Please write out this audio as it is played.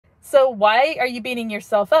So why are you beating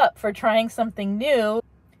yourself up for trying something new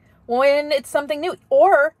when it's something new?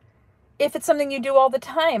 Or if it's something you do all the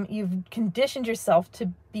time, you've conditioned yourself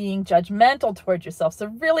to being judgmental towards yourself. So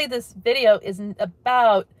really this video isn't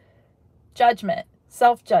about judgment,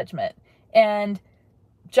 self-judgment. And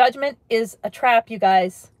judgment is a trap, you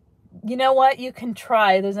guys. You know what? You can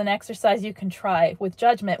try. There's an exercise you can try with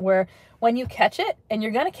judgment where when you catch it, and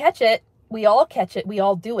you're going to catch it, we all catch it, we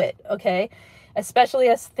all do it, okay? Especially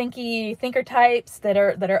us thinker types that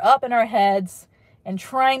are up in our heads and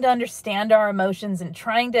trying to understand our emotions and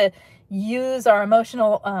trying to use our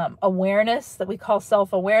emotional awareness that we call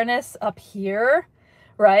self-awareness up here,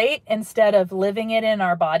 right? Instead of living it in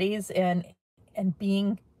our bodies and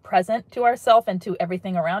being present to ourselves and to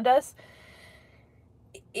everything around us.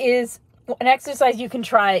 Is an exercise you can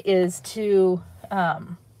try is to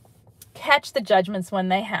catch the judgments when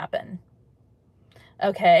they happen.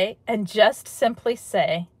 Okay, and just simply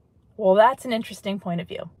say, well, that's an interesting point of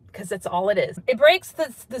view, because that's all it is. It breaks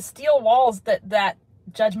the steel walls that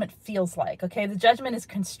judgment feels like, okay? The judgment is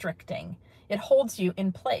constricting. It holds you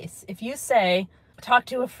in place. If you say, talk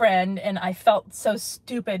to a friend and I felt so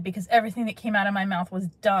stupid because everything that came out of my mouth was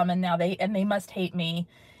dumb and now they must hate me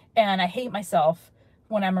and I hate myself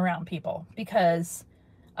when I'm around people because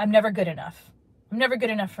I'm never good enough. I'm never good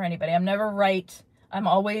enough for anybody. I'm never right. I'm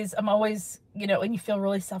always, you know, and you feel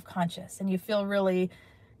really self-conscious and you feel really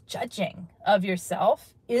judging of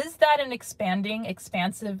yourself. Is that an expanding,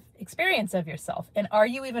 expansive experience of yourself? And are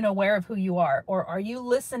you even aware of who you are? Or are you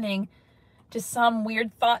listening to some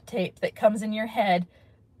weird thought tape that comes in your head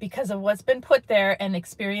because of what's been put there and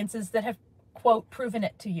experiences that have, quote, proven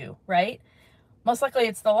it to you, right? Most likely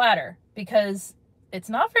it's the latter, because it's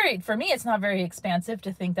not very, for me, it's not very expansive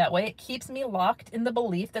to think that way. It keeps me locked in the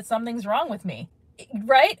belief that something's wrong with me.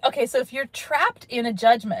 Right? Okay, so if you're trapped in a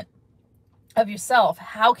judgment of yourself,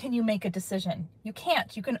 how can you make a decision? You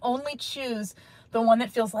can't. You can only choose the one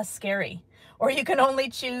that feels less scary, or you can only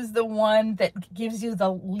choose the one that gives you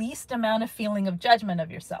the least amount of feeling of judgment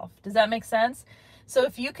of yourself. Does that make sense? So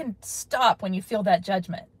if you can stop when you feel that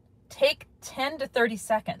judgment, take 10 to 30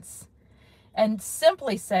 seconds and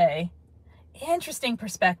simply say, interesting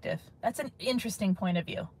perspective. That's an interesting point of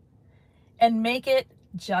view. And make it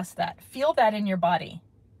just that. Feel that in your body.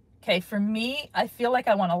 Okay, for me, I feel like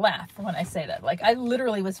I want to laugh when I say that. Like I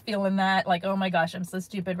literally was feeling that, like, oh my gosh, I'm so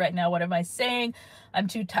stupid right now. What am I saying? I'm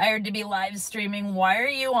too tired to be live streaming. Why are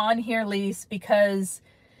you on here, Lise? Because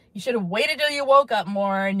you should have waited till you woke up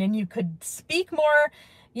more and then you could speak more,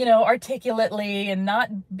 you know, articulately and not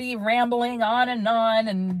be rambling on and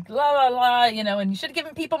blah, blah, blah, you know, and you should have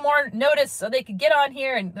given people more notice so they could get on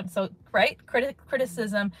here. And so, right?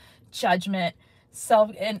 Criticism, judgment,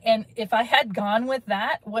 self, and if I had gone with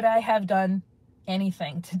that, would I have done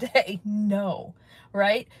anything today? No,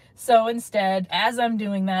 right? So instead, as I'm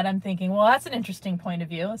doing that, I'm thinking, well, that's an interesting point of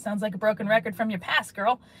view. It sounds like a broken record from your past,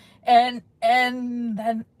 girl. And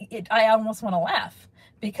then I almost want to laugh,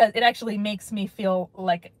 because it actually makes me feel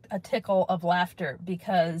like a tickle of laughter,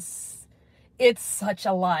 because it's such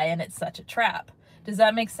a lie and it's such a trap. Does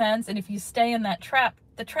that make sense? And if you stay in that trap,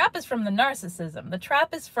 the trap is from the narcissism. The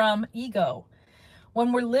trap is from ego.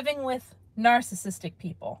 When we're living with narcissistic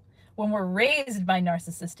people, when we're raised by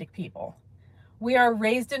narcissistic people, we are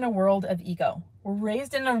raised in a world of ego. We're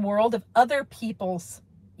raised in a world of other people's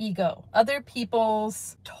ego, other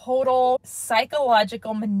people's total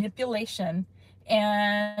psychological manipulation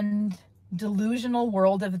and delusional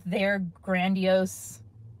world of their grandiose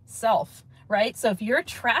self, right? So if you're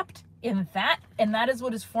trapped in that, and that is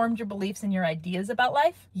what has formed your beliefs and your ideas about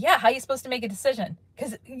life, yeah, how are you supposed to make a decision?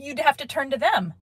 Because you'd have to turn to them.